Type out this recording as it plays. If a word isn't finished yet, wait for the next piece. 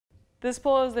This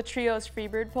pole is the Trio's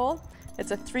Freebird pole.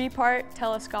 It's a 3-part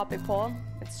telescopic pole.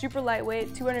 It's super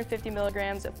lightweight, 250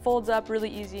 milligrams. It folds up really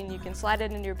easy and you can slide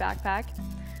it into your backpack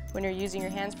when you're using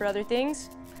your hands for other things.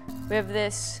 We have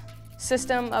this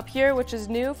system up here, which is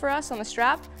new for us on the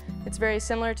strap. It's very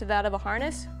similar to that of a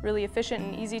harness, really efficient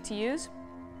and easy to use.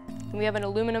 And we have an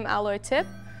aluminum alloy tip,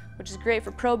 which is great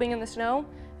for probing in the snow,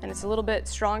 and it's a little bit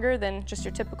stronger than just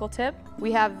your typical tip.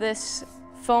 We have this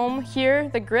foam here,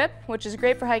 the grip, which is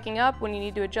great for hiking up when you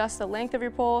need to adjust the length of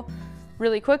your pole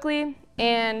really quickly,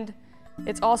 and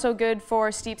it's also good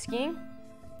for steep skiing.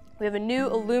 We have a new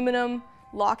aluminum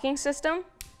locking system,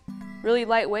 really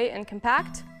lightweight and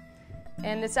compact,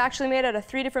 and it's actually made out of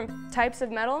 3 different types of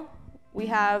metal. We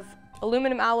have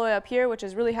aluminum alloy up here, which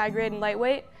is really high grade and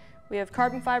lightweight. We have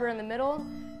carbon fiber in the middle,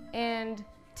 and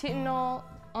titanol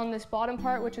on this bottom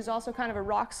part, which is also kind of a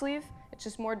rock sleeve. It's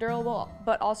just more durable,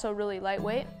 but also really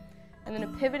lightweight. And then a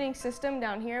pivoting system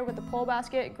down here with the pole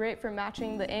basket, great for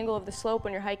matching the angle of the slope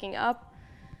when you're hiking up.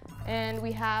 And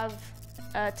we have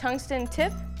a tungsten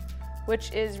tip,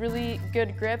 which is really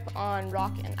good grip on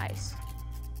rock and ice.